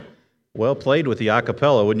Well played with the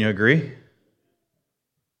acapella, wouldn't you agree?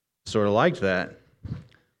 Sort of liked that.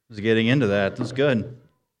 Was getting into that. That's good.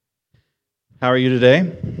 How are you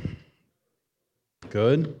today?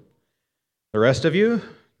 Good. The rest of you?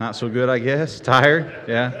 Not so good, I guess. Tired?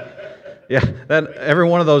 Yeah. Yeah. That every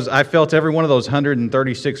one of those. I felt every one of those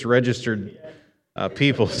 136 registered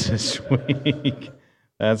people this week.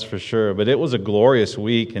 That's for sure. But it was a glorious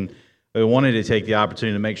week, and we wanted to take the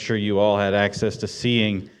opportunity to make sure you all had access to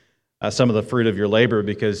seeing some of the fruit of your labor,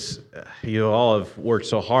 because you all have worked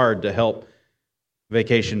so hard to help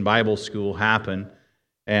Vacation Bible School happen.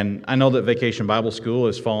 And I know that Vacation Bible School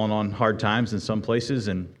has fallen on hard times in some places,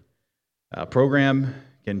 and program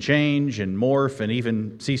can change and morph and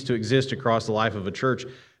even cease to exist across the life of a church.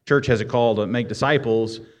 Church has a call to make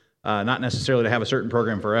disciples, not necessarily to have a certain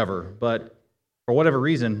program forever, but for whatever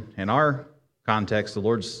reason, in our context, the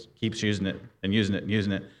Lord keeps using it and using it and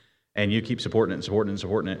using it, and you keep supporting it and supporting it and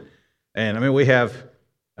supporting it. And I mean, we have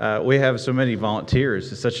so many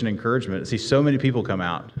volunteers. It's such an encouragement to see so many people come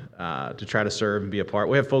out to try to serve and be a part.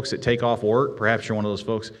 We have folks that take off work. Perhaps you're one of those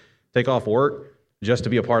folks. Take off work just to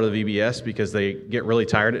be a part of the VBS because they get really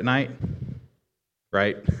tired at night,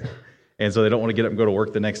 right? And so they don't want to get up and go to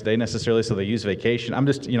work the next day necessarily, so they use vacation.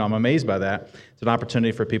 I'm amazed by that. It's an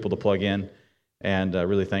opportunity for people to plug in, and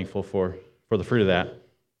really thankful for the fruit of that.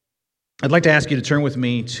 I'd like to ask you to turn with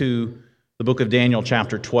me to the book of Daniel,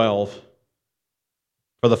 chapter 12,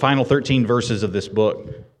 for the final 13 verses of this book.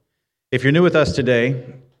 If you're new with us today,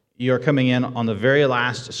 you are coming in on the very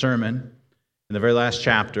last sermon in the very last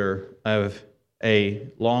chapter of a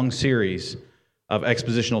long series of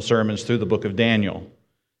expositional sermons through the book of Daniel.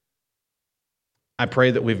 I pray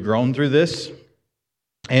that we've grown through this,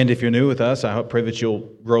 and if you're new with us, I pray that you'll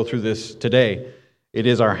grow through this today. It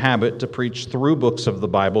is our habit to preach through books of the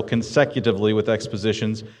Bible consecutively with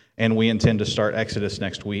expositions, and we intend to start Exodus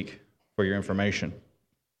next week for your information.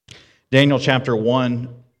 Daniel chapters 1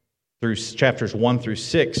 through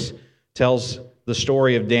 6 tells the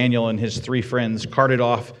story of Daniel and his three friends carted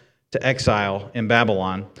off to exile in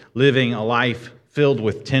Babylon, living a life filled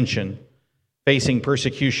with tension, facing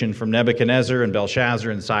persecution from Nebuchadnezzar and Belshazzar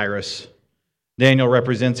and Cyrus. Daniel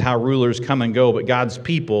represents how rulers come and go, but God's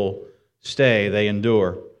people stay, they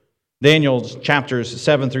endure. Daniel's chapters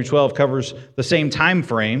 7 through 12 covers the same time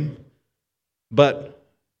frame, but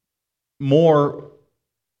more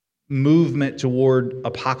movement toward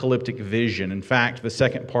apocalyptic vision. In fact, the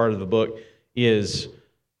second part of the book is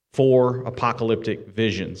 4 apocalyptic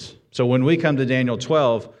visions. So when we come to Daniel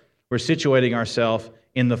 12, we're situating ourselves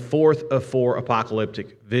in the 4th of 4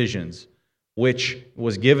 apocalyptic visions, which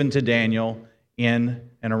was given to Daniel in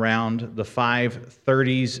and around the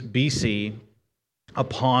 530s BC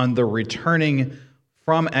upon the returning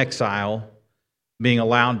from exile, being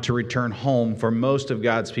allowed to return home for most of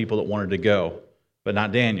God's people that wanted to go, but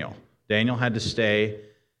not Daniel. Daniel had to stay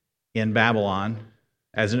in Babylon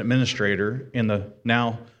as an administrator in the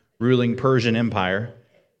now ruling Persian Empire.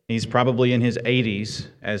 He's probably in his 80s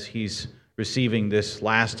as he's receiving this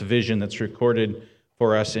last vision that's recorded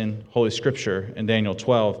for us in Holy Scripture in Daniel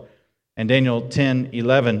 12. And Daniel 10,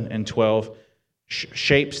 11, and 12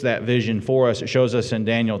 shapes that vision for us. It shows us in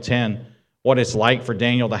Daniel 10 what it's like for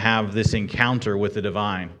Daniel to have this encounter with the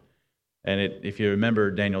divine. And if you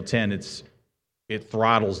remember Daniel 10, it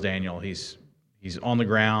throttles Daniel. He's on the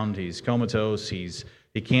ground. He's comatose. He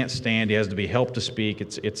can't stand. He has to be helped to speak.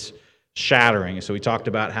 It's shattering. So we talked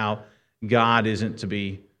about how God isn't to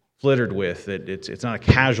be flittered with. That it's not a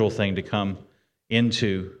casual thing to come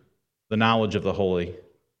into the knowledge of the holy.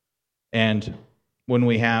 And what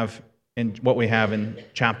we have in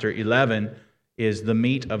chapter 11 is the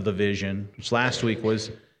meat of the vision, which last week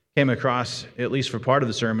came across, at least for part of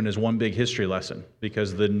the sermon, as one big history lesson,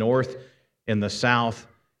 because the north and the south,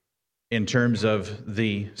 in terms of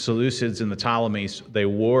the Seleucids and the Ptolemies, they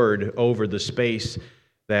warred over the space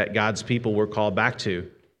that God's people were called back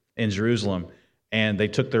to in Jerusalem. And they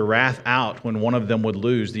took their wrath out when one of them would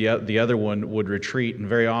lose, the other one would retreat, and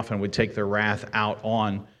very often would take their wrath out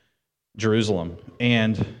on Jerusalem.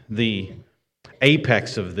 And the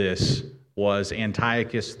apex of this was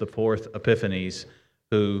Antiochus IV Epiphanes,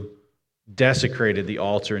 who desecrated the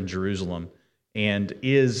altar in Jerusalem and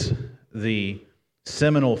is the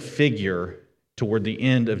seminal figure toward the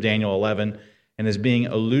end of Daniel 11 and is being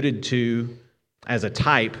alluded to as a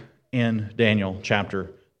type in Daniel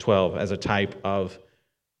chapter 12, as a type of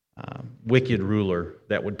wicked ruler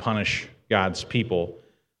that would punish God's people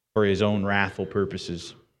for his own wrathful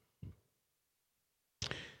purposes.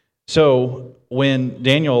 So when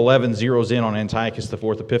Daniel 11 zeroes in on Antiochus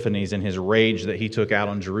IV Epiphanes and his rage that he took out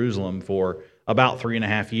on Jerusalem for about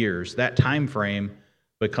 3.5 years, that time frame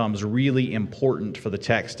becomes really important for the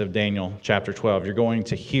text of Daniel chapter 12. You're going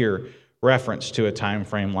to hear reference to a time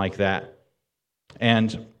frame like that.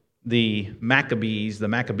 And the Maccabees, the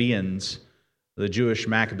Maccabeans, the Jewish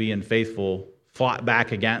Maccabean faithful, fought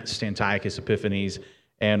back against Antiochus Epiphanes.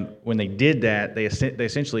 And when they did that, they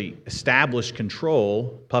essentially established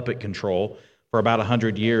control, puppet control, for about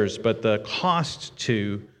 100 years. But the cost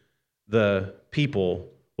to the people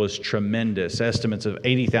was tremendous. Estimates of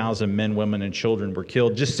 80,000 men, women, and children were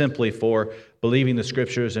killed just simply for believing the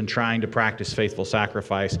Scriptures and trying to practice faithful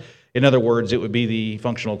sacrifice. In other words, it would be the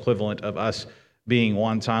functional equivalent of us being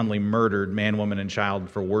wantonly murdered, man, woman, and child,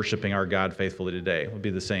 for worshiping our God faithfully today. It would be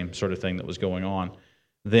the same sort of thing that was going on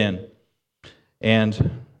then.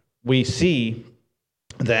 And we see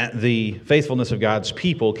that the faithfulness of God's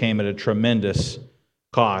people came at a tremendous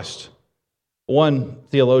cost. One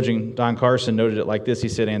theologian, Don Carson, noted it like this. He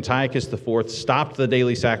said, Antiochus IV stopped the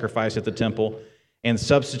daily sacrifice at the temple and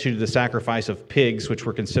substituted the sacrifice of pigs, which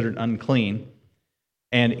were considered unclean.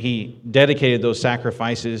 And he dedicated those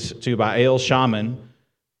sacrifices to Baal Shaman,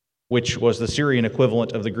 which was the Syrian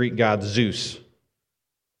equivalent of the Greek god Zeus.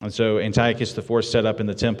 And so Antiochus IV set up in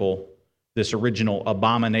the temple this original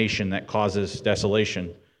abomination that causes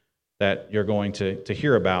desolation that you're going to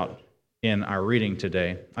hear about in our reading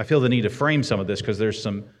today. I feel the need to frame some of this because there's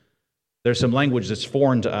some language that's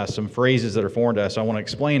foreign to us, some phrases that are foreign to us. I want to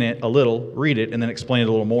explain it a little, read it, and then explain it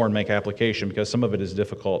a little more and make application because some of it is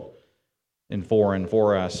difficult and foreign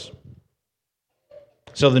for us.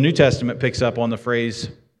 So the New Testament picks up on the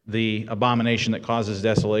phrase, the abomination that causes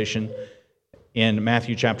desolation, in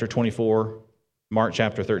Matthew chapter 24, Mark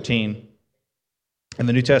chapter 13. And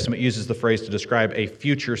the New Testament uses the phrase to describe a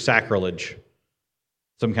future sacrilege,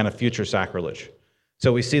 some kind of future sacrilege.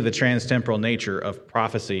 So we see the transtemporal nature of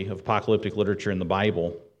prophecy, of apocalyptic literature in the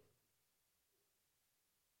Bible.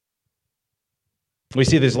 We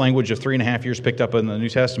see this language of 3.5 years picked up in the New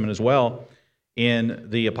Testament as well in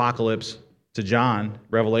the Apocalypse to John,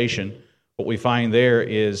 Revelation. What we find there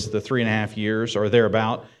is the 3.5 years or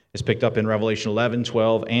thereabout is picked up in Revelation 11,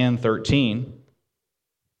 12, and 13.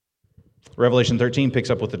 Revelation 13 picks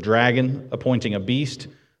up with the dragon appointing a beast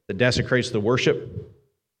that desecrates the worship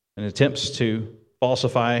and attempts to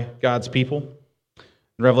falsify God's people.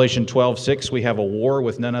 In Revelation 12:6, we have a war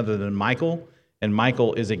with none other than Michael, and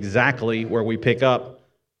Michael is exactly where we pick up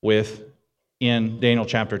with in Daniel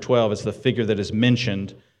chapter 12. It's the figure that is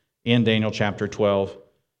mentioned in Daniel chapter 12,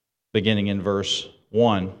 beginning in verse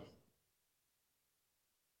 1.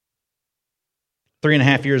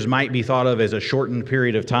 3.5 years might be thought of as a shortened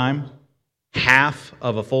period of time, half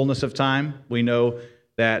of a fullness of time. We know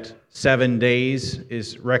that 7 days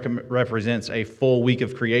represents a full week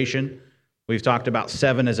of creation. We've talked about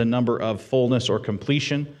 7 as a number of fullness or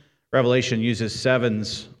completion. Revelation uses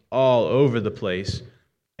 7s all over the place,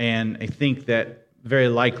 and I think that very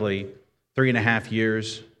likely 3.5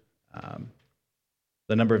 years,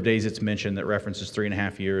 the number of days it's mentioned that references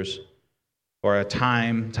 3.5 years, or a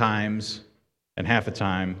time, times, and half a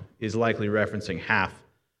time is likely referencing half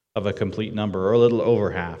of a complete number, or a little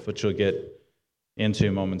over half, which we'll get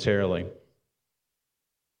into momentarily.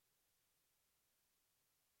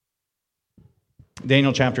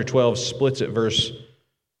 Daniel chapter 12 splits at verse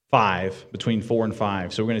 5, between 4 and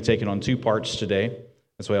 5. So we're going to take it on 2 parts today.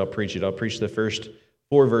 That's the way I'll preach it. I'll preach the first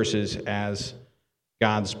 4 verses as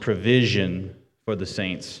God's provision for the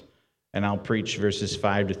saints, and I'll preach verses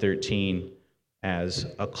 5 to 13 as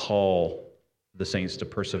a call for the saints to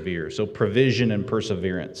persevere. So provision and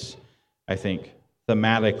perseverance, I think,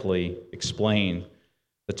 thematically explain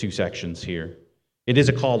the 2 sections here. It is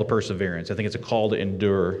a call to perseverance. I think it's a call to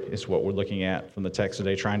endure is what we're looking at from the text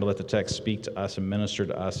today, trying to let the text speak to us and minister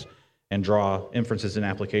to us and draw inferences and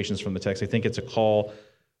applications from the text. I think it's a call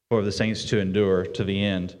for the saints to endure to the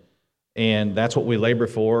end. And that's what we labor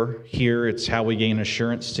for here. It's how we gain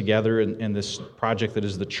assurance together in this project that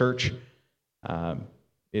is the church,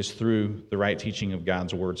 is through the right teaching of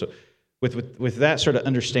God's word. So with that sort of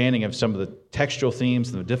understanding of some of the textual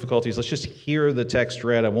themes and the difficulties, let's just hear the text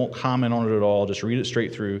read. I won't comment on it at all. Just read it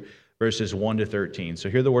straight through, verses 1 to 13. So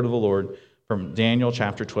hear the word of the Lord from Daniel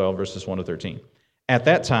chapter 12, verses 1 to 13. At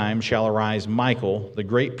that time shall arise Michael, the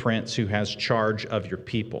great prince who has charge of your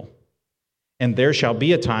people. And there shall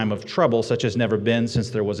be a time of trouble such as never been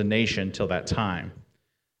since there was a nation till that time.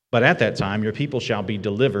 But at that time your people shall be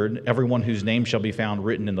delivered, everyone whose name shall be found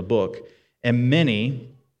written in the book, and many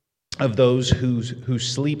of those who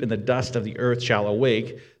sleep in the dust of the earth shall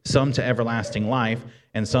awake, some to everlasting life,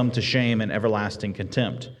 and some to shame and everlasting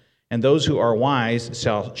contempt. And those who are wise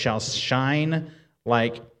shall shine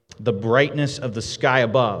like the brightness of the sky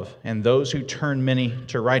above, and those who turn many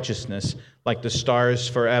to righteousness like the stars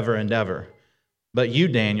forever and ever. But you,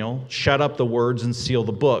 Daniel, shut up the words and seal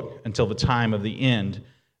the book until the time of the end.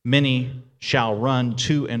 Many shall run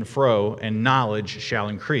to and fro, and knowledge shall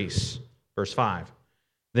increase. Verse 5.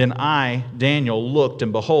 Then I, Daniel, looked,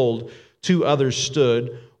 and behold, two others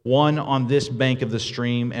stood, one on this bank of the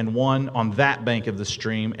stream, and one on that bank of the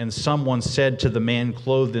stream. And someone said to the man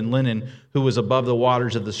clothed in linen, who was above the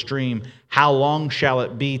waters of the stream, How long shall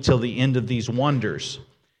it be till the end of these wonders?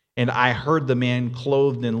 And I heard the man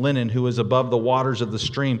clothed in linen, who was above the waters of the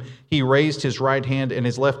stream. He raised his right hand and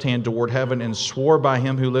his left hand toward heaven, and swore by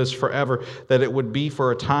him who lives forever that it would be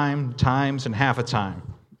for a time, times, and half a time,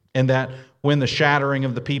 and that when the shattering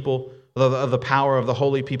of the people, of the power of the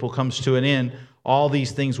holy people comes to an end, all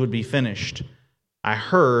these things would be finished. I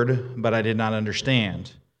heard, but I did not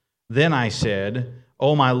understand. Then I said,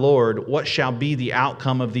 O my Lord, what shall be the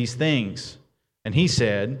outcome of these things? And he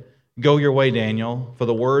said, Go your way, Daniel, for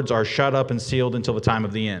the words are shut up and sealed until the time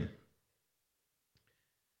of the end.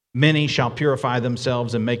 Many shall purify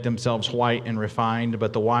themselves and make themselves white and refined,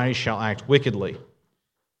 but the wise shall act wickedly.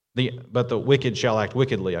 But the wicked shall act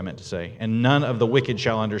wickedly, I meant to say. And none of the wicked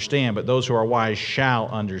shall understand, but those who are wise shall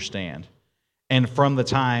understand. And from the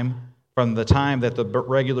time that the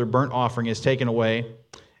regular burnt offering is taken away,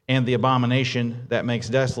 and the abomination that makes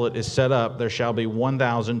desolate is set up, there shall be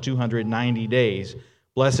 1,290 days.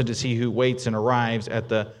 Blessed is he who waits and arrives at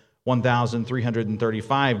the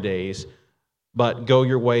 1,335 days. But go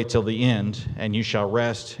your way till the end, and you shall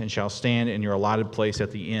rest and shall stand in your allotted place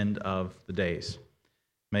at the end of the days.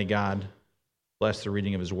 May God bless the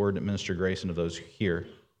reading of his word and administer grace unto those who hear.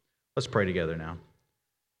 Let's pray together now.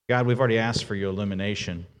 God, we've already asked for your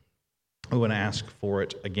illumination. We want to ask for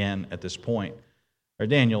it again at this point. Our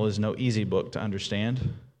Daniel is no easy book to understand,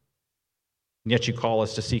 and yet you call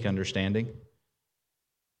us to seek understanding.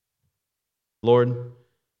 Lord,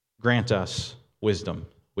 grant us wisdom,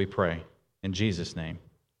 we pray. In Jesus' name,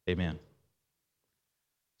 amen.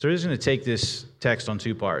 So we're just going to take this text on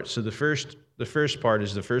two parts. So the first part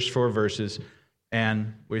is the first 4 verses,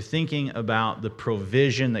 and we're thinking about the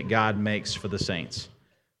provision that God makes for the saints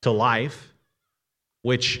to life,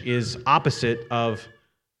 which is opposite of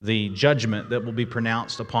the judgment that will be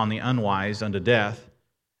pronounced upon the unwise unto death,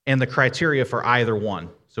 and the criteria for either one.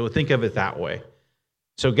 So think of it that way.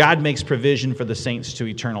 So God makes provision for the saints to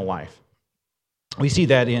eternal life. We see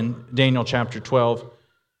that in Daniel chapter 12,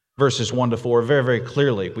 verses 1 to 4, very, very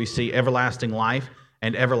clearly. We see everlasting life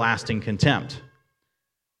and everlasting contempt.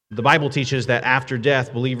 The Bible teaches that after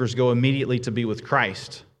death, believers go immediately to be with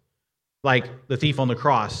Christ. Like the thief on the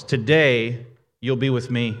cross, today you'll be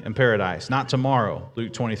with me in paradise, not tomorrow,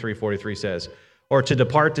 Luke 23:43 says. Or to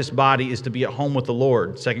depart this body is to be at home with the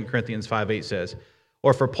Lord, 2 Corinthians 5:8 says.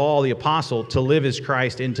 Or for Paul the apostle, to live is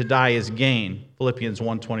Christ and to die is gain, Philippians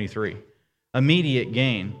 1:23. Immediate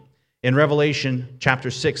gain. In Revelation chapter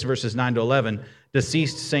 6, verses 9 to 11,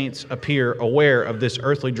 deceased saints appear aware of this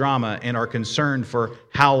earthly drama and are concerned for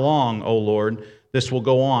how long, O Lord, this will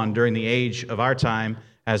go on during the age of our time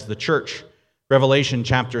as the church. Revelation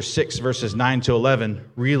chapter 6, verses 9 to 11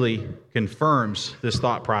 really confirms this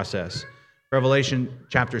thought process. Revelation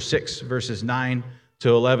chapter 6, verses 9 to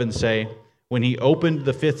 11 say, When he opened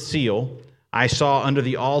the 5th seal, I saw under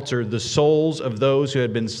the altar the souls of those who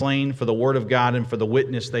had been slain for the word of God and for the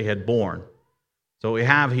witness they had borne. So what we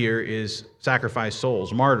have here is sacrificed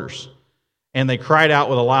souls, martyrs. And they cried out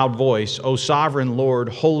with a loud voice, O sovereign Lord,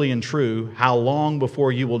 holy and true, how long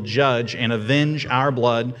before you will judge and avenge our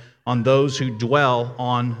blood on those who dwell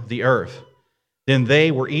on the earth? Then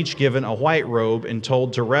they were each given a white robe and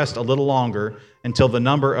told to rest a little longer until the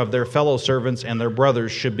number of their fellow servants and their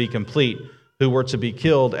brothers should be complete, who were to be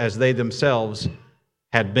killed as they themselves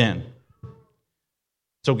had been.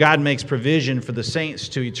 So God makes provision for the saints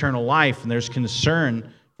to eternal life, and there's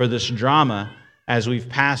concern for this drama as we've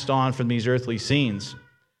passed on from these earthly scenes.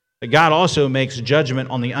 But God also makes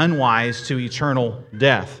judgment on the unwise to eternal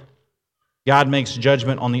death. God makes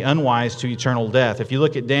judgment on the unwise to eternal death. If you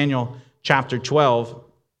look at Daniel chapter 12,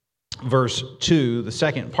 verse 2, the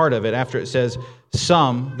second part of it, after it says,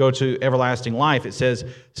 some go to everlasting life, it says,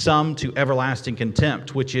 some to everlasting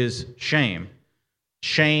contempt, which is shame.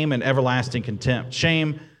 Shame and everlasting contempt.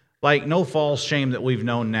 Shame, like no false shame that we've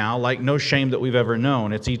known now, like no shame that we've ever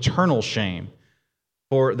known. It's eternal shame.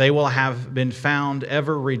 For they will have been found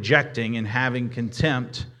ever rejecting and having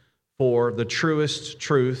contempt for the truest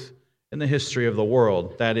truth in the history of the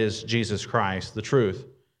world. That is Jesus Christ, the truth.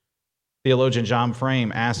 Theologian John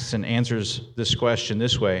Frame asks and answers this question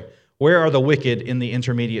this way: where are the wicked in the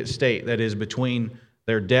intermediate state, that is, between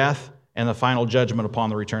their death and the final judgment upon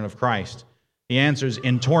the return of Christ? The answer is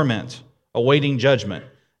in torment, awaiting judgment.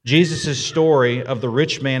 Jesus' story of the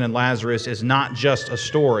rich man and Lazarus is not just a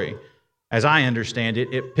story. As I understand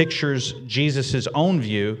it, it pictures Jesus' own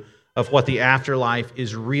view of what the afterlife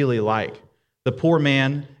is really like. The poor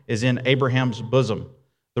man is in Abraham's bosom.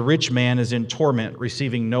 The rich man is in torment,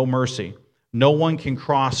 receiving no mercy. No one can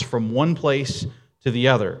cross from one place to the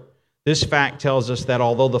other. This fact tells us that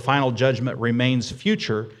although the final judgment remains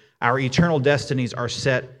future, our eternal destinies are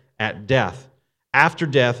set at death. After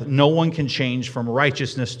death, no one can change from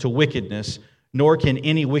righteousness to wickedness, nor can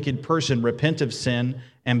any wicked person repent of sin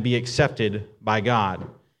and be accepted by God.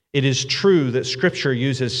 It is true that Scripture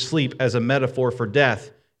uses sleep as a metaphor for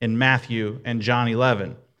death in Matthew and John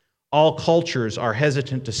 11. All cultures are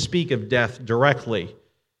hesitant to speak of death directly.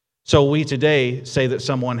 So we today say that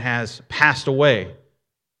someone has passed away.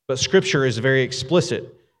 But Scripture is very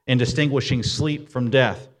explicit in distinguishing sleep from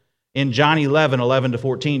death. In John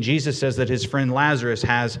 11:11-14, Jesus says that his friend Lazarus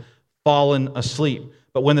has fallen asleep.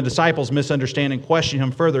 But when the disciples misunderstand and question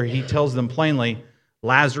him further, he tells them plainly,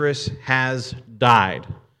 Lazarus has died.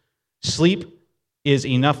 Sleep is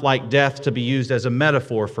enough like death to be used as a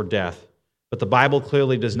metaphor for death, but the Bible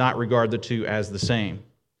clearly does not regard the two as the same.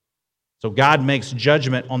 So God makes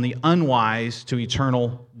judgment on the unwise to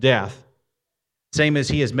eternal death, same as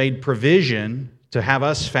he has made provision to have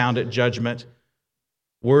us found at judgment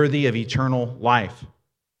worthy of eternal life.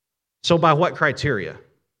 So by what criteria?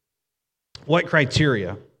 What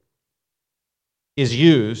criteria is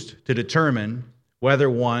used to determine whether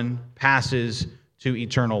one passes to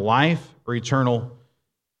eternal life or eternal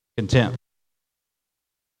contempt?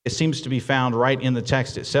 It seems to be found right in the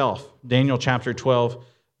text itself. Daniel chapter 12,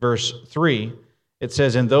 verse 3, it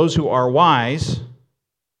says, "And those who are wise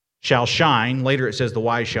shall shine." Later it says the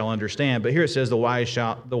wise shall understand, but here it says the wise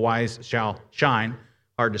shall shine.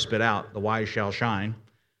 Hard to spit out. The wise shall shine.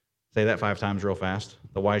 Say that 5 times real fast.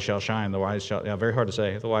 The wise shall shine. The wise shall, very hard to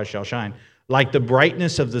say. The wise shall shine. Like the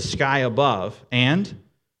brightness of the sky above, and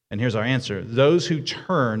here's our answer, those who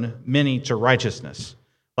turn many to righteousness,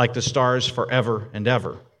 like the stars forever and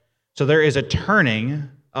ever. So there is a turning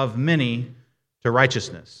of many to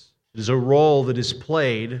righteousness. It is a role that is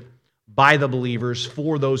played by the believers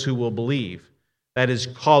for those who will believe. That is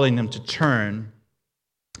calling them to turn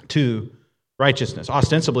to righteousness,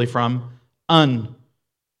 ostensibly from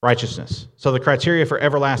unrighteousness. So the criteria for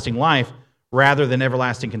everlasting life, rather than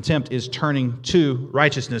everlasting contempt, is turning to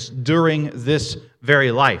righteousness during this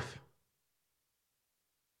very life.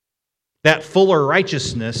 That fuller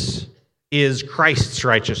righteousness is Christ's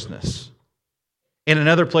righteousness. In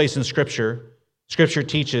another place in Scripture, Scripture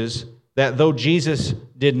teaches that though Jesus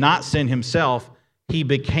did not sin himself, he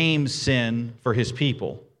became sin for his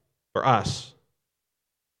people, for us,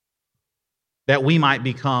 that we might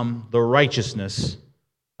become the righteousness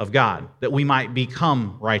of God, that we might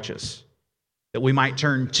become righteous, that we might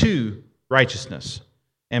turn to righteousness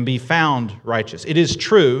and be found righteous. It is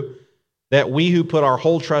true that we who put our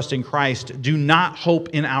whole trust in Christ do not hope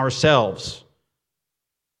in ourselves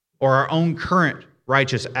or our own current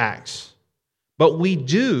righteous acts, but we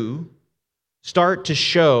do start to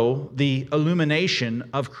show the illumination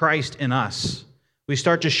of Christ in us. We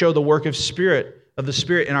start to show the work of the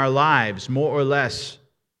Spirit in our lives, more or less.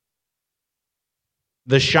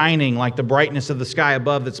 The shining, like the brightness of the sky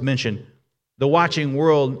above that's mentioned, the watching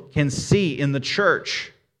world can see in the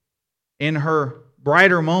church, in her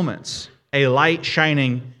brighter moments, a light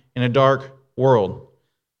shining in a dark world.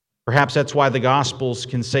 Perhaps that's why the Gospels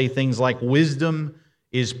can say things like, wisdom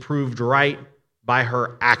is proved right by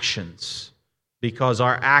her actions, because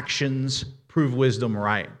our actions prove wisdom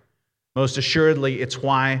right. Most assuredly, it's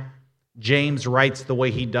why James writes the way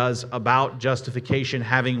he does about justification,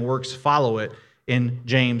 having works follow it in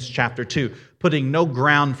James chapter 2, putting no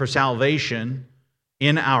ground for salvation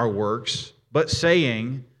in our works, but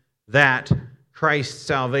saying that Christ's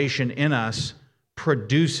salvation in us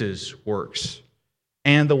produces works.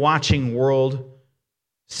 And the watching world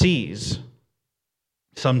sees.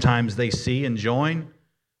 Sometimes they see and join.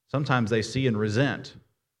 Sometimes they see and resent.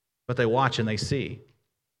 But they watch and they see.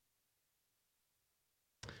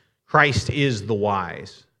 Christ is the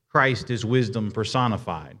wise. Christ is wisdom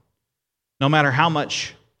personified. No matter how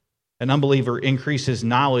much an unbeliever increases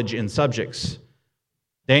knowledge in subjects,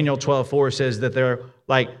 Daniel 12:4 says that they're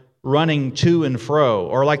like running to and fro,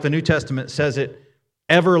 or like the New Testament says it,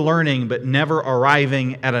 ever learning but never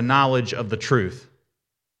arriving at a knowledge of the truth.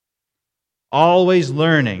 Always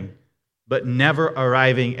learning but never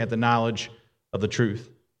arriving at the knowledge of the truth.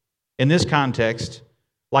 In this context,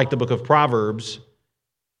 like the book of Proverbs,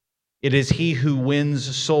 it is he who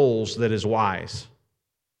wins souls that is wise.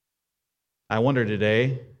 I wonder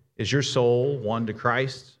today, is your soul won to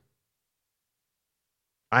Christ?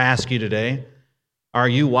 I ask you today, are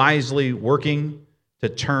you wisely working to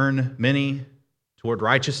turn many toward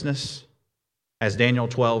righteousness, as Daniel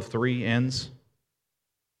 12:3 ends?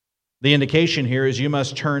 The indication here is you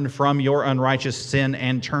must turn from your unrighteous sin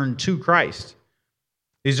and turn to Christ.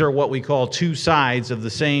 These are what we call two sides of the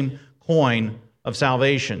same coin of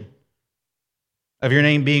salvation, of your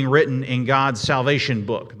name being written in God's salvation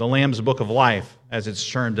book, the Lamb's book of life, as it's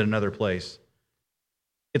termed in another place.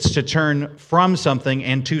 It's to turn from something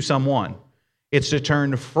and to someone. It's to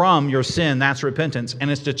turn from your sin, that's repentance,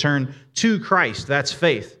 and it's to turn to Christ, that's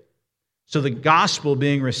faith. So the gospel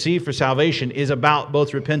being received for salvation is about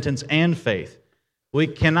both repentance and faith. We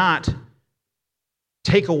cannot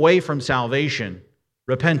take away from salvation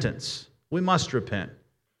repentance. We must repent.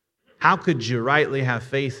 How could you rightly have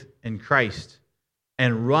faith in Christ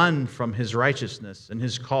and run from His righteousness and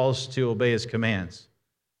His calls to obey His commands?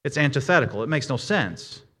 It's antithetical. It makes no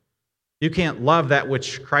sense. You can't love that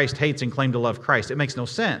which Christ hates and claim to love Christ. It makes no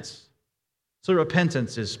sense. So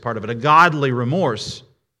repentance is part of it, a godly remorse,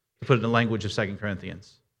 to put it in the language of 2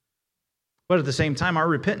 Corinthians. But at the same time, our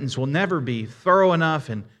repentance will never be thorough enough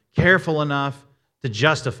and careful enough to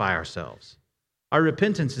justify ourselves. Our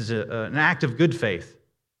repentance is an act of good faith.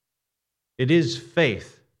 It is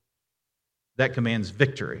faith that commands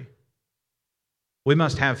victory. We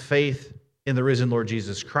must have faith in the risen Lord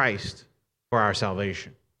Jesus Christ for our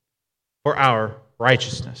salvation, for our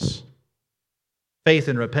righteousness. Faith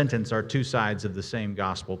and repentance are two sides of the same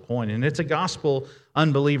gospel coin, and it's a gospel,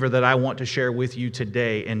 unbeliever, that I want to share with you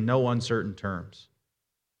today in no uncertain terms.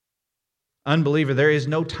 Unbeliever, there is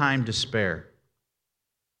no time to spare.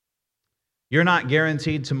 You're not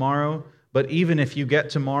guaranteed tomorrow, but even if you get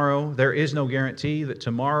tomorrow, there is no guarantee that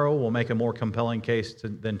tomorrow will make a more compelling case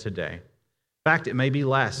than today. In fact, it may be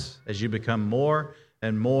less as you become more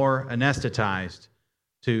and more anesthetized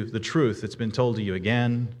to the truth that's been told to you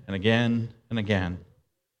again and again and again.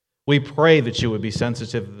 We pray that you would be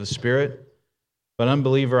sensitive to the Spirit, but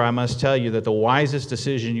unbeliever, I must tell you that the wisest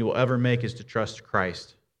decision you will ever make is to trust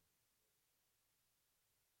Christ.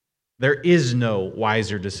 There is no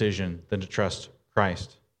wiser decision than to trust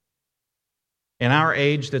Christ. In our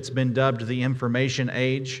age that's been dubbed the information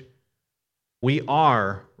age, we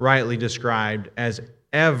are rightly described as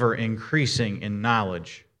ever increasing in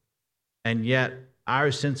knowledge, and yet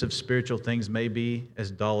our sense of spiritual things may be as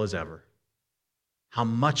dull as ever. How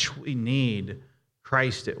much we need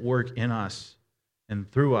Christ at work in us and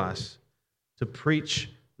through us to preach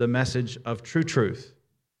the message of true truth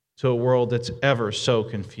to a world that's ever so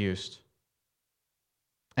confused.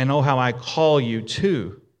 And oh, how I call you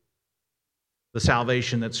to the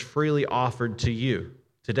salvation that's freely offered to you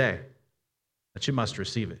today, that you must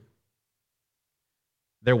receive it.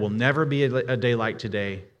 There will never be a day like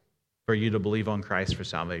today for you to believe on Christ for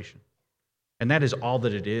salvation. And that is all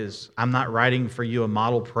that it is. I'm not writing for you a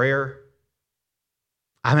model prayer.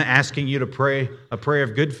 I'm asking you to pray a prayer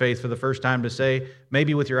of good faith for the first time, to say,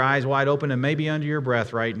 maybe with your eyes wide open and maybe under your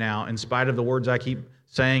breath right now, in spite of the words I keep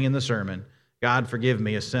saying in the sermon, God, forgive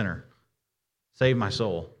me, a sinner. Save my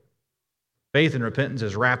soul. Faith and repentance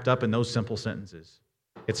is wrapped up in those simple sentences.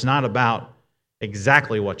 It's not about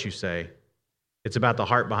exactly what you say. It's about the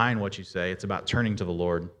heart behind what you say. It's about turning to the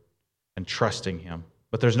Lord and trusting Him.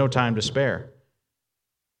 But there's no time to spare.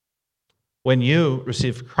 When you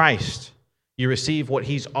receive Christ, you receive what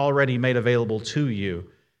He's already made available to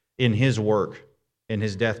you in His work, in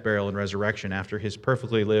His death, burial, and resurrection after His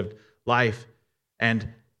perfectly lived life. And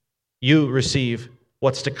you receive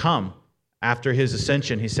what's to come after His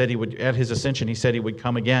ascension. At His ascension, He said He would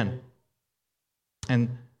come again.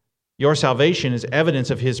 And your salvation is evidence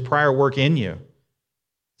of His prior work in you.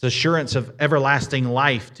 It's assurance of everlasting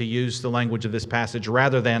life, to use the language of this passage,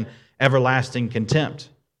 rather than everlasting contempt.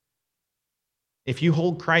 If you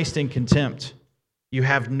hold Christ in contempt, you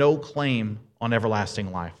have no claim on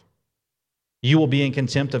everlasting life. You will be in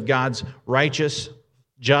contempt of God's righteous,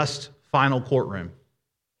 just, final courtroom.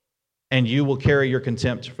 And you will carry your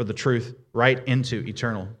contempt for the truth right into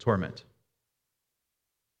eternal torment.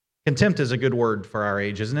 Contempt is a good word for our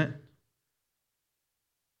age, isn't it?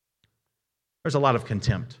 There's a lot of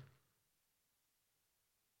contempt.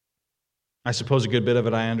 I suppose a good bit of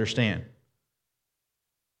it I understand.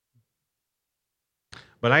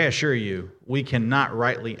 But I assure you, we cannot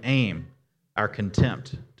rightly aim our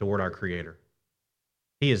contempt toward our Creator.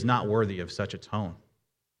 He is not worthy of such a tone.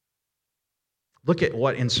 Look at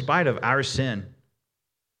what, in spite of our sin,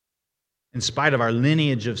 in spite of our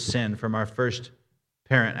lineage of sin from our first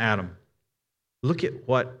parent, Adam, look at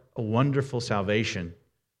what a wonderful salvation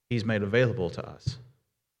He's made available to us.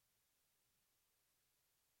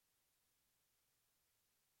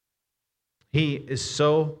 He is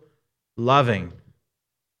so loving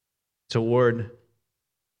toward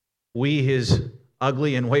we, his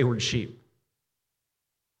ugly and wayward sheep.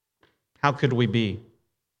 How could we be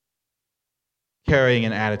carrying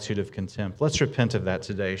an attitude of contempt? Let's repent of that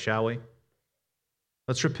today, shall we?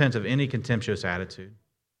 Let's repent of any contemptuous attitude.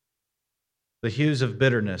 The hues of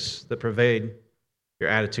bitterness that pervade your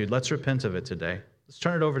attitude, let's repent of it today. Let's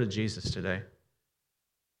turn it over to Jesus today.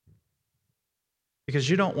 Because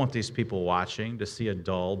you don't want these people watching to see a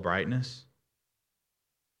dull brightness.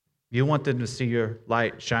 You want them to see your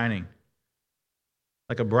light shining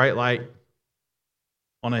like a bright light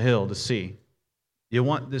on a hill to see. You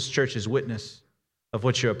want this church's witness of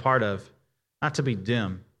what you're a part of not to be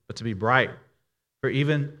dim, but to be bright for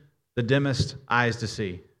even the dimmest eyes to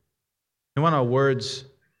see. We want our words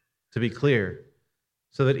to be clear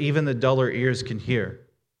so that even the duller ears can hear.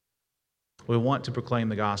 We want to proclaim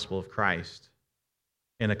the gospel of Christ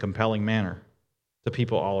in a compelling manner to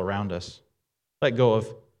people all around us. Let go of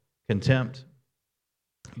contempt,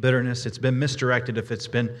 bitterness. It's been misdirected if it's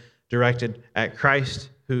been directed at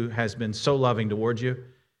Christ, who has been so loving towards you.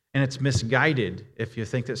 And it's misguided if you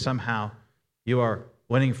think that somehow you are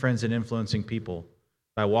winning friends and influencing people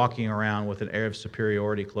by walking around with an air of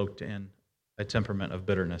superiority cloaked in a temperament of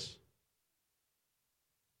bitterness.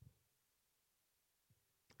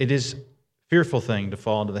 It is a fearful thing to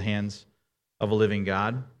fall into the hands of a living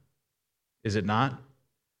God, is it not?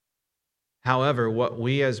 However, what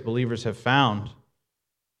we as believers have found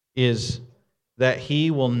is that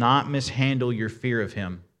he will not mishandle your fear of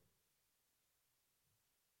him.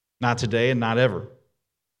 Not today and not ever.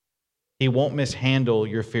 He won't mishandle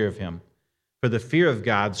your fear of him. For the fear of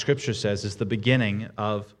God, Scripture says, is the beginning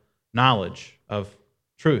of knowledge, of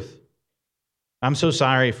truth. I'm so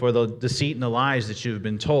sorry for the deceit and the lies that you've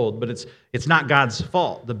been told, but it's not God's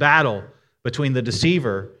fault. The battle between the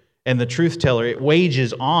deceiver and the truth teller, it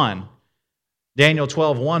wages on. Daniel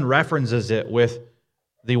 12:1 references it with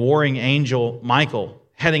the warring angel Michael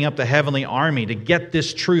heading up the heavenly army to get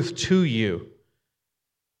this truth to you,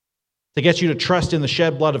 to get you to trust in the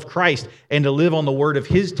shed blood of Christ and to live on the word of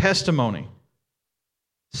his testimony.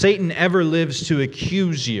 Satan ever lives to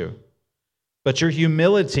accuse you, but your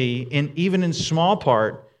humility, even in small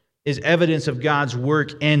part, is evidence of God's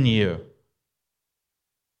work in you.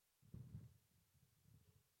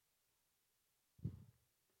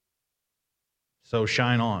 So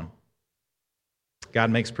shine on. God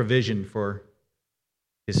makes provision for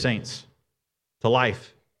his saints to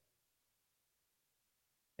life.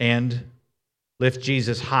 And lift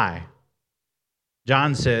Jesus high.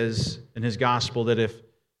 John says in his gospel that if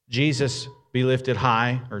Jesus be lifted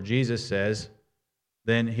high, or Jesus says,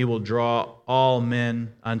 then he will draw all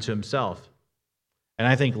men unto himself. And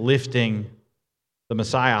I think lifting the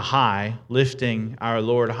Messiah high, lifting our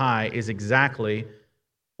Lord high, is exactly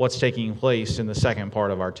what's taking place in the second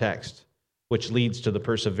part of our text, which leads to the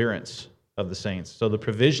perseverance of the saints. So the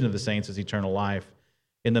provision of the saints is eternal life.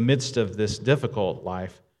 In the midst of this difficult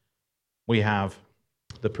life, we have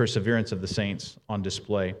the perseverance of the saints on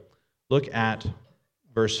display. Look at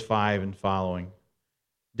verse 5 and following.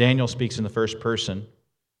 Daniel speaks in the first person,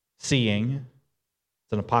 seeing.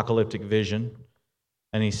 It's an apocalyptic vision.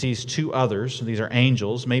 And he sees two others. These are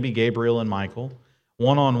angels, maybe Gabriel and Michael,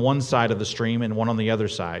 one on one side of the stream and one on the other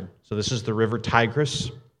side. So this is the river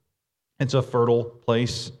Tigris. It's a fertile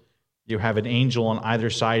place. You have an angel on either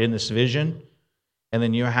side in this vision. And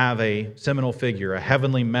then you have a seminal figure, a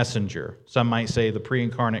heavenly messenger. Some might say the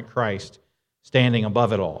pre-incarnate Christ standing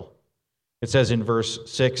above it all. It says in verse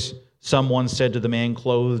 6, someone said to the man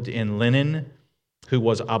clothed in linen who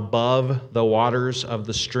was above the waters of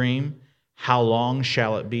the stream, how long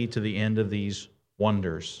shall it be to the end of these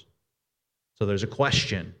wonders? So there's a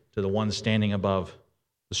question to the one standing above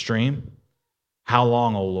the stream. How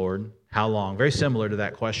long, O Lord? How long? Very similar to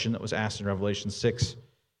that question that was asked in Revelation 6.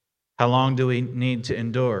 How long do we need to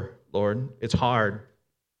endure, Lord? It's hard.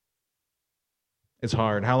 It's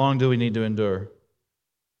hard. How long do we need to endure?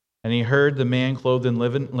 And he heard the man clothed in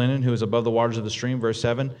linen who was above the waters of the stream, verse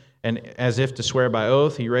 7, and as if to swear by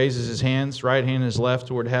oath, he raises his hands, right hand and his left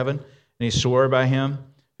toward heaven, and he swore by him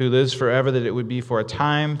who lives forever that it would be for a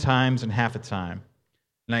time, times, and half a time.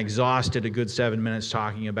 And I exhausted a good 7 minutes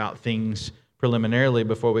talking about things preliminarily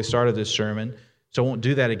before we started this sermon, so I won't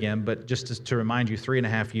do that again, but just to remind you,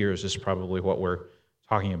 3.5 years is probably what we're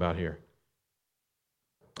talking about here.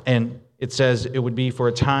 And it says it would be for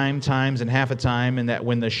a time, times, and half a time, and that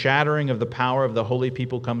when the shattering of the power of the holy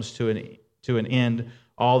people comes to an end,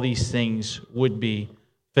 all these things would be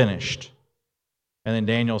finished. And then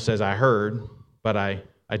Daniel says, I heard, but I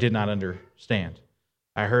did not understand.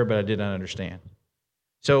 I heard, but I did not understand.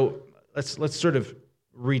 So let's sort of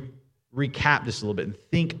recap this a little bit and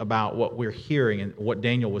think about what we're hearing and what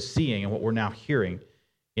Daniel was seeing and what we're now hearing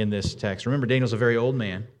in this text. Remember, Daniel's a very old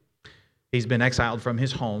man. He's been exiled from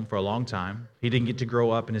his home for a long time. He didn't get to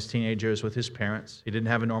grow up in his teenage years with his parents. He didn't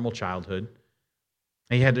have a normal childhood.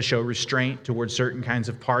 He had to show restraint towards certain kinds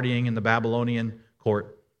of partying in the Babylonian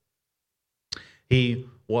court.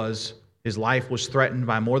 His life was threatened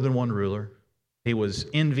by more than one ruler. He was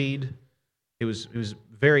envied. He was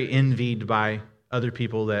very envied by other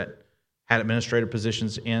people that had administrative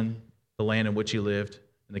positions in the land in which he lived,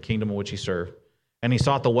 in the kingdom in which he served. And he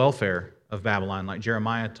sought the welfare of Babylon, like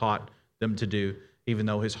Jeremiah taught them to do, even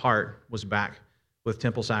though his heart was back with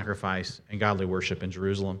temple sacrifice and godly worship in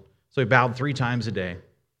Jerusalem. So he bowed 3 times a day,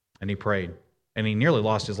 and he prayed. And he nearly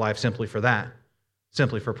lost his life simply for that,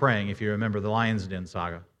 simply for praying, if you remember the Lion's Den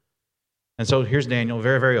saga. And so here's Daniel,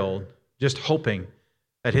 very, very old, just hoping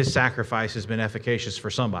that his sacrifice has been efficacious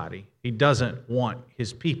for somebody. He doesn't want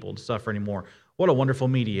his people to suffer anymore. What a wonderful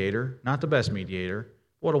mediator, not the best mediator,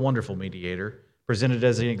 what a wonderful mediator, presented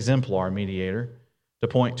as an exemplar mediator to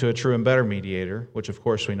point to a true and better mediator, which of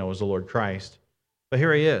course we know is the Lord Christ. But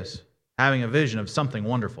here he is, having a vision of something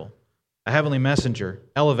wonderful, a heavenly messenger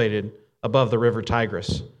elevated above the river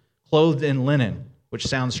Tigris, clothed in linen, which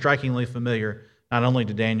sounds strikingly familiar not only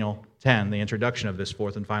to Daniel 10, the introduction of this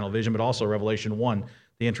fourth and final vision, but also Revelation 1,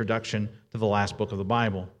 the introduction to the last book of the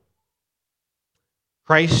Bible.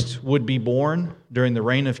 Christ would be born during the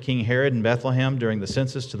reign of King Herod in Bethlehem during the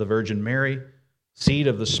census to the Virgin Mary, seed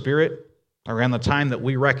of the Spirit, around the time that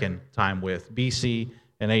we reckon time with, BC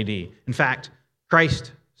and AD. In fact,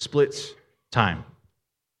 Christ splits time.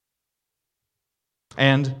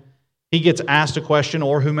 And he gets asked a question,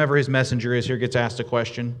 or whomever his messenger is here gets asked a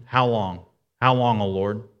question, how long? How long, O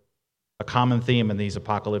Lord? A common theme in these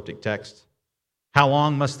apocalyptic texts. How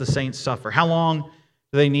long must the saints suffer? How long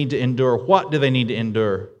do they need to endure? What do they need to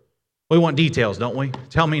endure? We want details, don't we?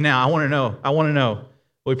 Tell me now. I want to know. I want to know.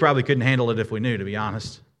 We probably couldn't handle it if we knew, to be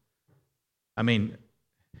honest. I mean,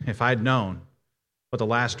 if I'd known what the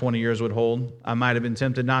last 20 years would hold, I might have been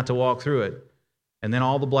tempted not to walk through it. And then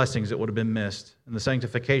all the blessings that would have been missed and the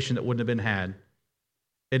sanctification that wouldn't have been had.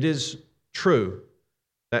 It is true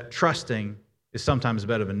that trusting is sometimes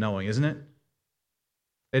better than knowing, isn't it?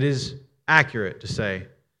 It is accurate to say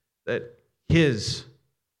that his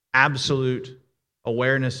absolute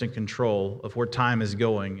awareness and control of where time is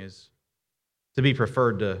going is to be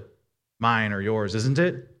preferred to mine or yours, isn't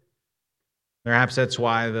it? Perhaps that's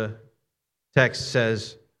why the text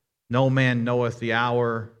says, no man knoweth the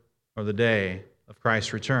hour or the day of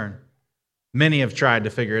Christ's return. Many have tried to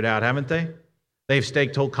figure it out, haven't they? They've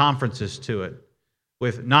staked whole conferences to it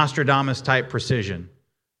with Nostradamus-type precision.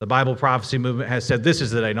 The Bible prophecy movement has said, this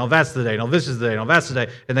is the day, no, that's the day, no, this is the day, no, that's the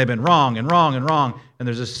day, and they've been wrong and wrong and wrong, and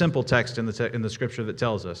there's a simple text in the Scripture that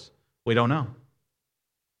tells us, we don't know.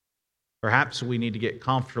 Perhaps we need to get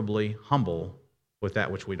comfortably humble with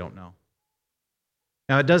that which we don't know.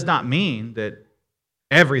 Now, it does not mean that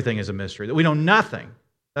everything is a mystery, that we know nothing.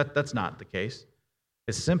 That's not the case.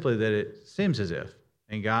 It's simply that it seems as if,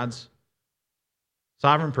 in God's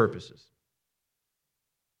sovereign purposes,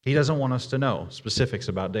 He doesn't want us to know specifics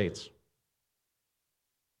about dates.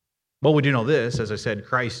 But we do know this, as I said,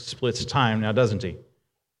 Christ splits time now, doesn't He?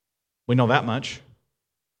 We know that much.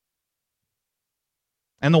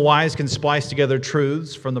 And the wise can splice together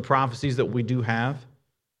truths from the prophecies that we do have.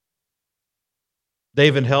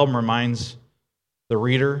 David Helm reminds the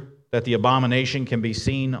reader that the abomination can be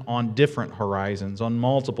seen on different horizons, on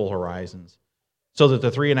multiple horizons, so that the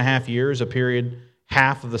 3.5 years, a period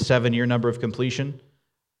half of the 7-year number of completion,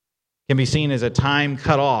 can be seen as a time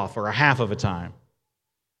cut off or a half of a time.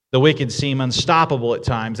 The wicked seem unstoppable at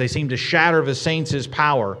times. They seem to shatter the saints'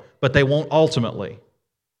 power, but they won't ultimately.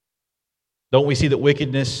 Don't we see that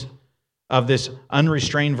wickedness of this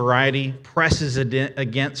unrestrained variety presses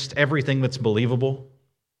against everything that's believable?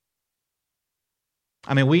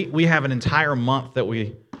 I mean, we have an entire month that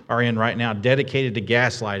we are in right now dedicated to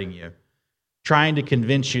gaslighting you, trying to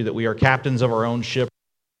convince you that we are captains of our own ship,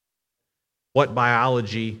 what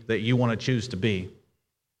biology that you want to choose to be.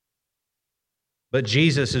 But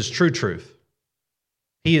Jesus is true truth.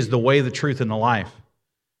 He is the way, the truth, and the life.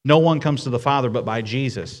 No one comes to the Father but by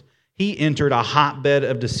Jesus. He entered a hotbed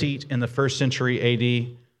of deceit in the 1st century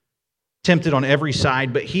AD, tempted on every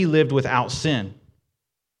side, but He lived without sin.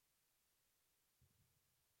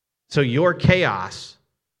 So your chaos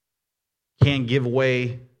can give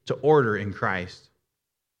way to order in Christ.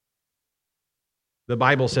 The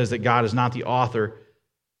Bible says that God is not the author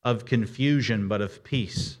of confusion, but of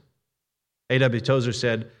peace. A.W. Tozer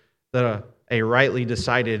said that a rightly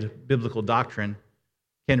decided biblical doctrine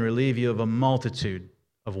can relieve you of a multitude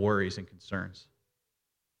of worries and concerns.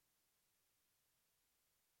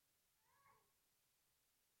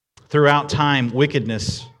 Throughout time,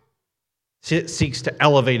 wickedness seeks to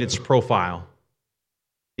elevate its profile.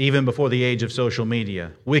 Even before the age of social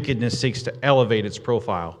media, wickedness seeks to elevate its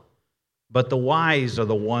profile. But the wise are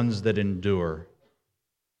the ones that endure.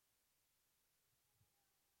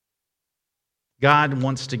 God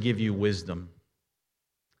wants to give you wisdom.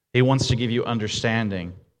 He wants to give you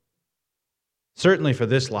understanding. Certainly for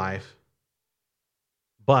this life,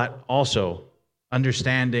 but also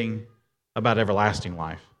understanding about everlasting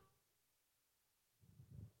life.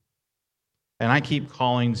 And I keep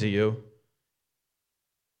calling to you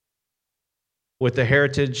with the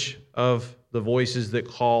heritage of the voices that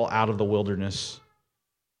call out of the wilderness,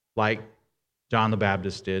 like John the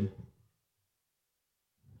Baptist did,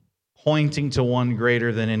 pointing to one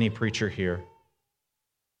greater than any preacher here,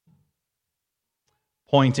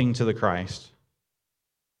 pointing to the Christ,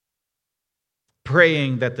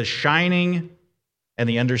 praying that the shining and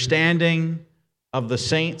the understanding of the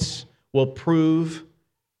saints will prove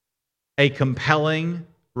a compelling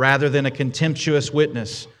rather than a contemptuous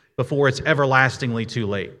witness before it's everlastingly too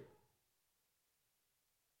late.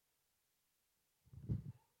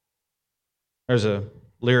 There's a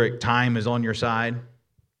lyric, "Time is on your side."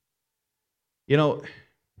 You know,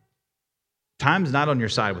 time's not on your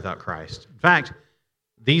side without Christ. In fact,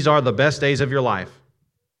 these are the best days of your life.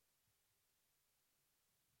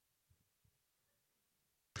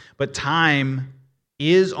 But time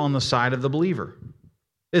is on the side of the believer,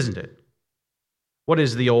 isn't it? What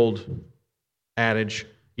is the old adage?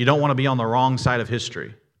 You don't want to be on the wrong side of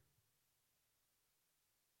history.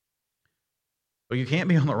 But you can't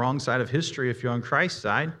be on the wrong side of history if you're on Christ's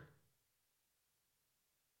side.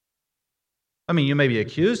 I mean, you may be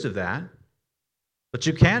accused of that, but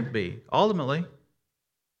you can't be, ultimately.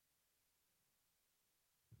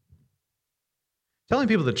 Telling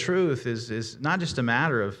people the truth is not just a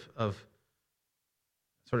matter of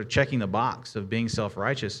sort of checking the box of being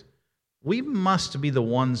self-righteous. We must be the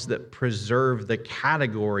ones that preserve the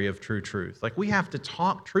category of true truth. Like, we have to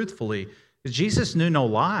talk truthfully, because Jesus knew no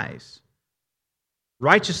lies.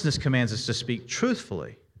 Righteousness commands us to speak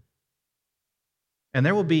truthfully. And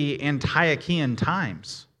there will be Antiochian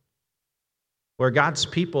times where God's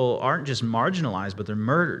people aren't just marginalized, but they're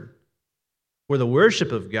murdered, where the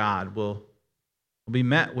worship of God will be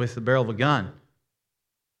met with the barrel of a gun.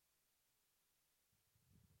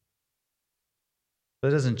 That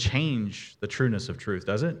doesn't change the trueness of truth,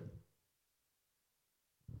 does it?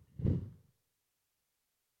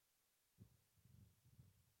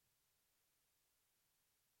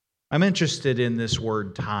 I'm interested in this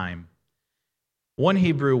word time. One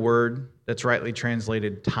Hebrew word that's rightly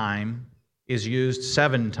translated time is used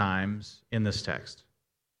 7 times in this text.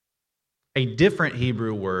 A different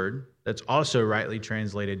Hebrew word that's also rightly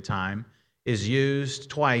translated time is used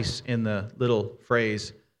twice in the little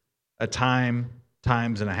phrase, a time,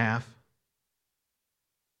 times and a half.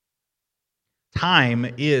 Time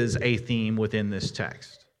is a theme within this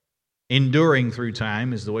text. Enduring through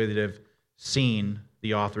time is the way that I've seen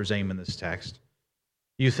the author's aim in this text.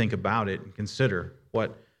 You think about it and consider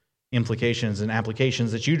what implications and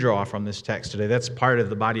applications that you draw from this text today. That's part of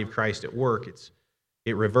the body of Christ at work.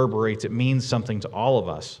 It reverberates. It means something to all of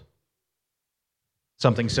us.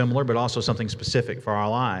 Something similar, but also something specific for our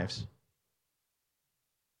lives.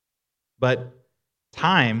 But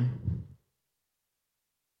time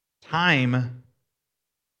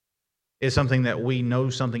is something that we know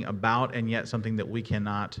something about, and yet something that we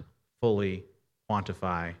cannot fully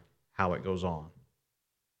quantify how it goes on.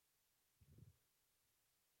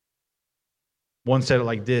 One said it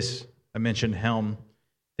like this. I mentioned Helm.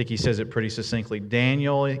 I think he says it pretty succinctly.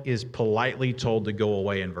 Daniel is politely told to go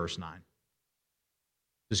away in verse 9.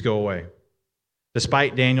 Just go away.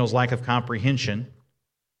 Despite Daniel's lack of comprehension,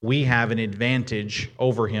 we have an advantage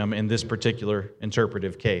over him in this particular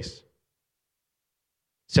interpretive case.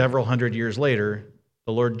 Several hundred years later,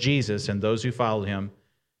 the Lord Jesus and those who followed him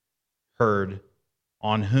heard,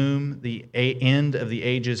 "On whom the end of the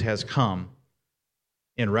ages has come,"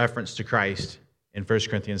 in reference to Christ in 1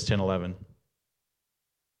 Corinthians 10:11.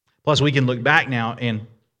 Plus, we can look back now and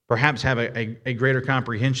perhaps have a greater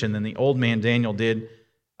comprehension than the old man Daniel did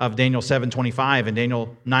of Daniel 7:25 and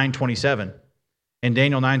Daniel 9:27. In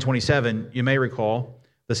Daniel 9:27, you may recall,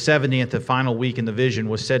 the 70th and final week in the vision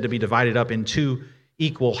was said to be divided up in 2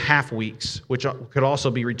 equal half weeks, which could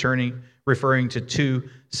also be referring to 2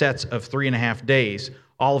 sets of 3.5 days,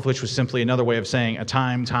 all of which was simply another way of saying a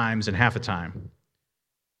time, times, and half a time.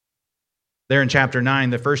 There in chapter 9,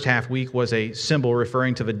 the first half week was a symbol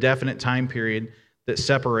referring to the definite time period that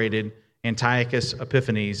separated Antiochus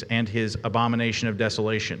Epiphanes and his abomination of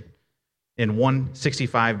desolation in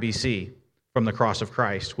 165 BC from the cross of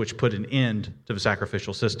Christ, which put an end to the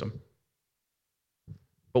sacrificial system.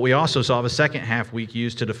 But we also saw the second half week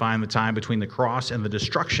used to define the time between the cross and the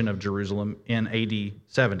destruction of Jerusalem in AD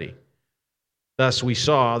 70. Thus, we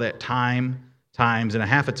saw that time, times, and a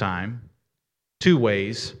half a time, two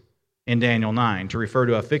ways in Daniel 9, to refer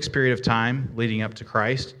to a fixed period of time leading up to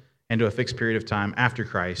Christ and to a fixed period of time after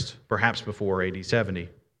Christ, perhaps before AD 70.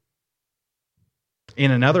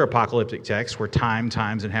 In another apocalyptic text where time,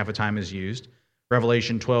 times, and half a time is used,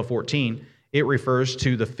 Revelation 12:14, it refers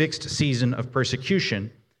to the fixed season of persecution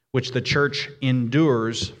which the church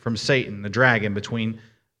endures from Satan, the dragon, between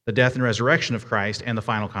the death and resurrection of Christ and the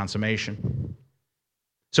final consummation.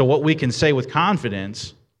 So what we can say with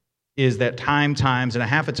confidence is that time, times, and a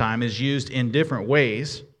half a time is used in different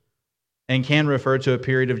ways and can refer to a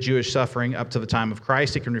period of Jewish suffering up to the time of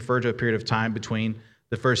Christ. It can refer to a period of time between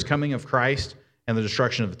the first coming of Christ and the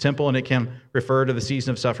destruction of the temple, and it can refer to the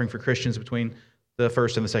season of suffering for Christians between the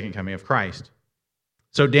first and the second coming of Christ.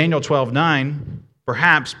 So Daniel 12:9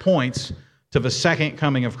 perhaps points to the second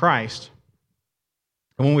coming of Christ.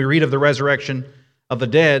 And when we read of the resurrection of the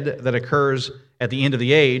dead that occurs at the end of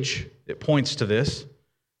the age, it points to this.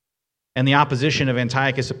 And the opposition of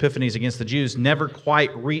Antiochus Epiphanes against the Jews never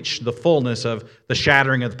quite reached the fullness of the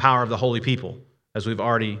shattering of the power of the holy people, as we've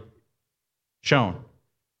already shown.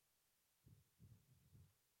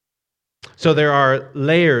 So there are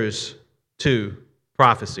layers to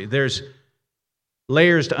prophecy. There's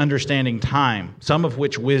layers to understanding time, some of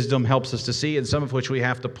which wisdom helps us to see, and some of which we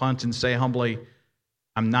have to punt and say humbly,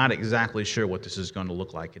 I'm not exactly sure what this is going to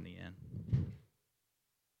look like in the end.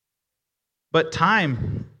 But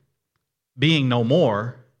time being no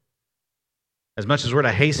more, as much as we're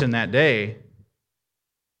to hasten that day,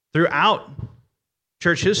 throughout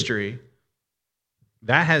church history,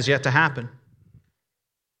 that has yet to happen.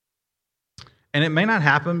 And it may not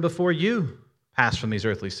happen before you pass from these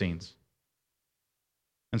earthly scenes.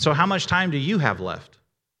 And so how much time do you have left?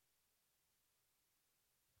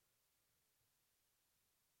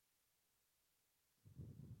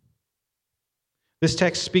 This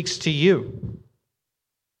text speaks to you.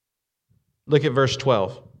 Look at verse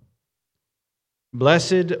 12.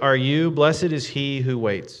 Blessed are you, blessed is he who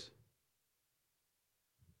waits.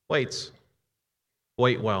 Waits.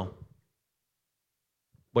 Wait well.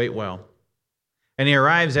 Wait well. And he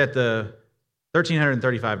arrives at the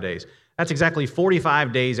 1,335 days. That's exactly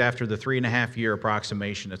 45 days after the 3.5-year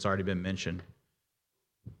approximation that's already been mentioned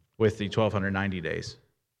with the 1,290 days.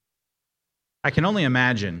 I can only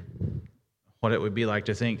imagine what it would be like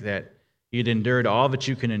to think that you'd endured all that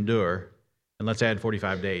you can endure, and let's add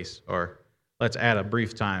 45 days, or let's add a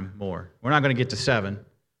brief time more. We're not going to get to 7.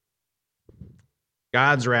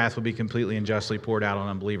 God's wrath will be completely and justly poured out on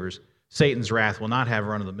unbelievers. Satan's wrath will not have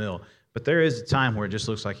run of the mill, but there is a time where it just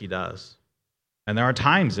looks like he does. And there are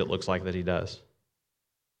times it looks like that he does.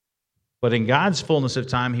 But in God's fullness of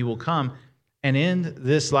time, he will come and end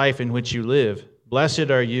this life in which you live. Blessed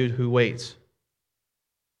are you who waits.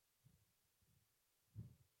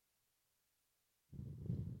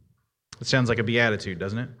 It sounds like a beatitude,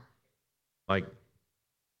 doesn't it? Like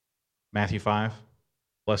Matthew 5.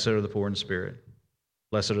 Blessed are the poor in spirit.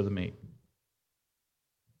 Blessed are the meek.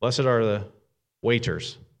 Blessed are the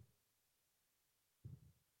waiters.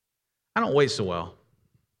 I don't wait so well.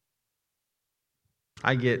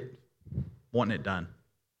 I get wanting it done.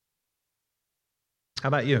 How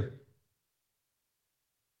about you?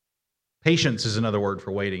 Patience is another word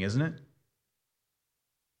for waiting, isn't it?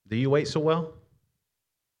 Do you wait so well?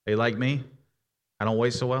 Are you like me? I don't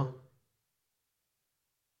wait so well.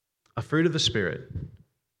 A fruit of the Spirit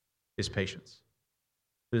is patience.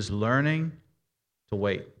 It is learning to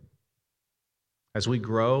wait. As we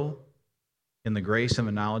grow in the grace and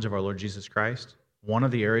the knowledge of our Lord Jesus Christ, one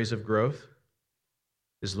of the areas of growth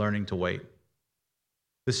is learning to wait.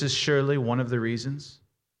 This is surely one of the reasons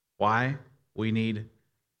why we need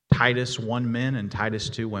Titus 1 men and Titus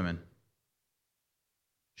 2 women,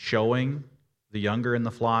 showing the younger in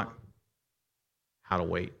the flock how to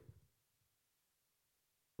wait.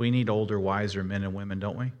 We need older, wiser men and women,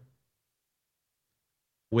 don't we?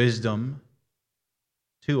 Wisdom,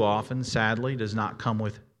 too often, sadly, does not come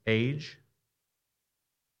with age.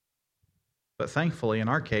 But thankfully, in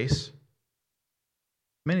our case,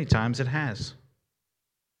 many times it has.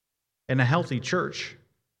 In a healthy church,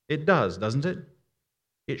 it does, doesn't it?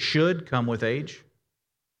 It should come with age.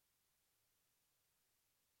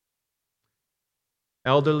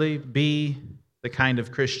 Elderly, be the kind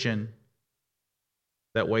of Christian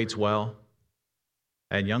that waits well.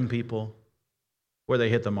 And young people, where they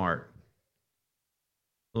hit the mark.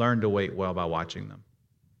 Learn to wait well by watching them.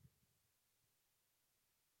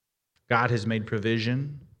 God has made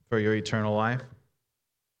provision for your eternal life,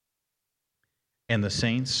 and the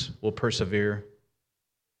saints will persevere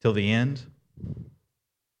till the end.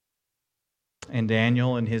 And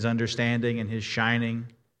Daniel, in his understanding and his shining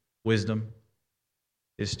wisdom,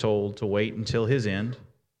 is told to wait until his end.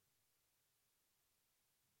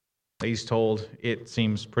 He's told, it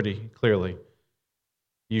seems pretty clearly,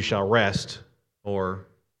 you shall rest or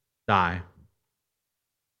die,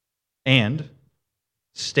 and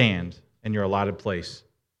stand in your allotted place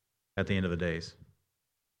at the end of the days.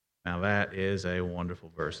 Now that is a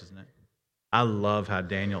wonderful verse, isn't it? I love how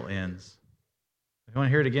Daniel ends. You want to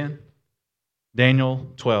hear it again? Daniel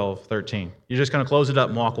 12:13. You're just going to close it up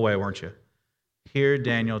and walk away, weren't you? Hear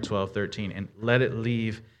Daniel 12:13 and let it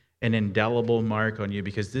leave an indelible mark on you,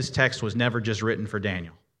 because this text was never just written for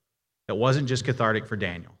Daniel. It wasn't just cathartic for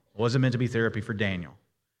Daniel. It wasn't meant to be therapy for Daniel.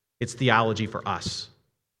 It's theology for us.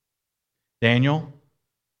 Daniel,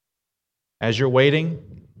 as you're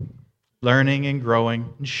waiting, learning and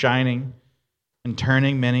growing and shining and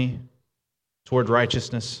turning many toward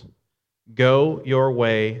righteousness, go your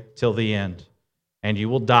way till the end, and you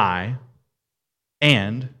will die,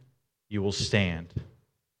 and you will stand.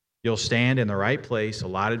 You'll stand in the right place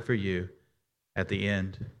allotted for you at the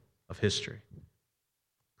end of history.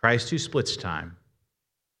 Christ, who splits time,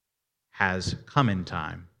 has come in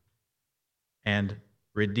time and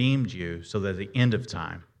redeemed you so that at the end of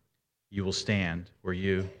time you will stand where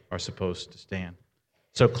you are supposed to stand.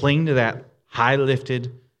 So cling to that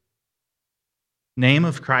high-lifted name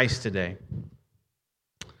of Christ today.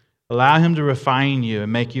 Allow him to refine you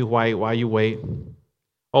and make you white while you wait.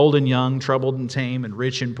 Old and young, troubled and tame, and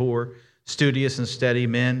rich and poor, studious and steady,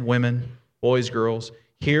 men, women, boys, girls,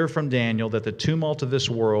 hear from Daniel that the tumult of this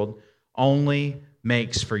world only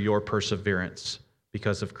makes for your perseverance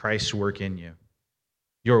because of Christ's work in you.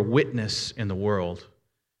 Your witness in the world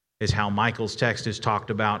is how Michael's text is talked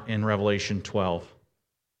about in Revelation 12.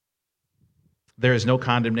 There is no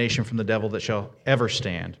condemnation from the devil that shall ever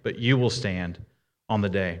stand, but you will stand on the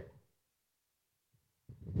day.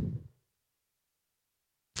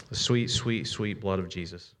 The sweet, sweet, sweet blood of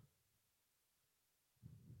Jesus.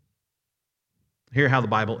 Hear how the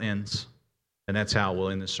Bible ends, and that's how we'll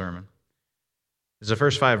end this sermon. It's the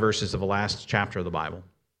first 5 verses of the last chapter of the Bible.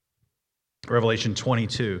 Revelation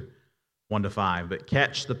 22, 1-5. But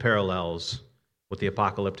catch the parallels with the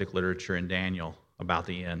apocalyptic literature in Daniel about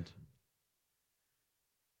the end.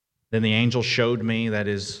 Then the angel showed me, that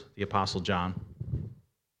is the Apostle John,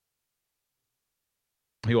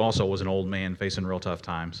 who also was an old man facing real tough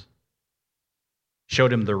times,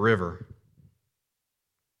 showed him the river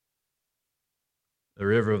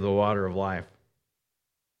of the water of life.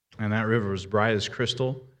 And that river was bright as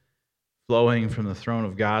crystal, flowing from the throne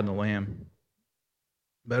of God and the Lamb.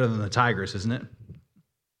 Better than the Tigris, isn't it?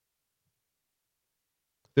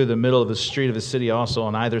 Through the middle of the street of the city also,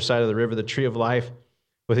 on either side of the river, the tree of life,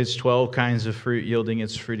 with its 12 kinds of fruit, yielding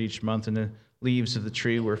its fruit each month, and the leaves of the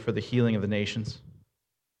tree were for the healing of the nations.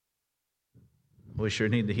 We sure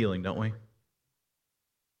need the healing, don't we?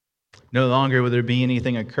 No longer will there be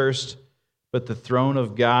anything accursed, but the throne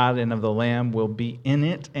of God and of the Lamb will be in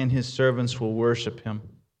it, and his servants will worship him.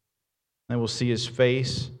 They will see his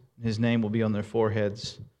face, and his name will be on their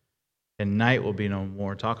foreheads, and night will be no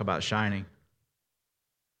more. Talk about shining.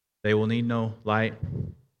 They will need no light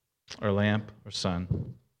or lamp or sun,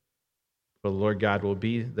 for the Lord God will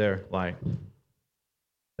be their light.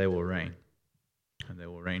 They will reign, and they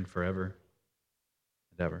will reign forever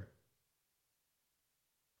and ever.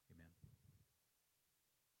 Amen.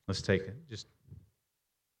 Let's take just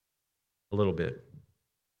a little bit,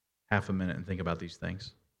 half a minute, and think about these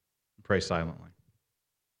things. Pray silently.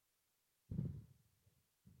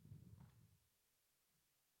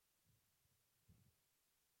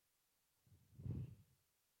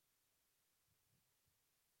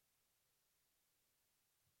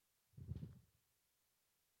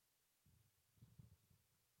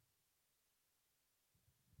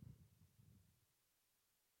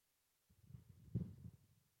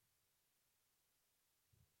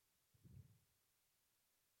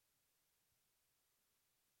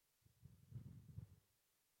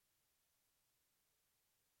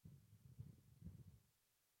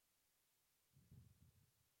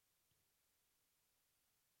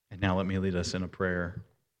 And now let me lead us in a prayer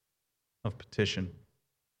of petition.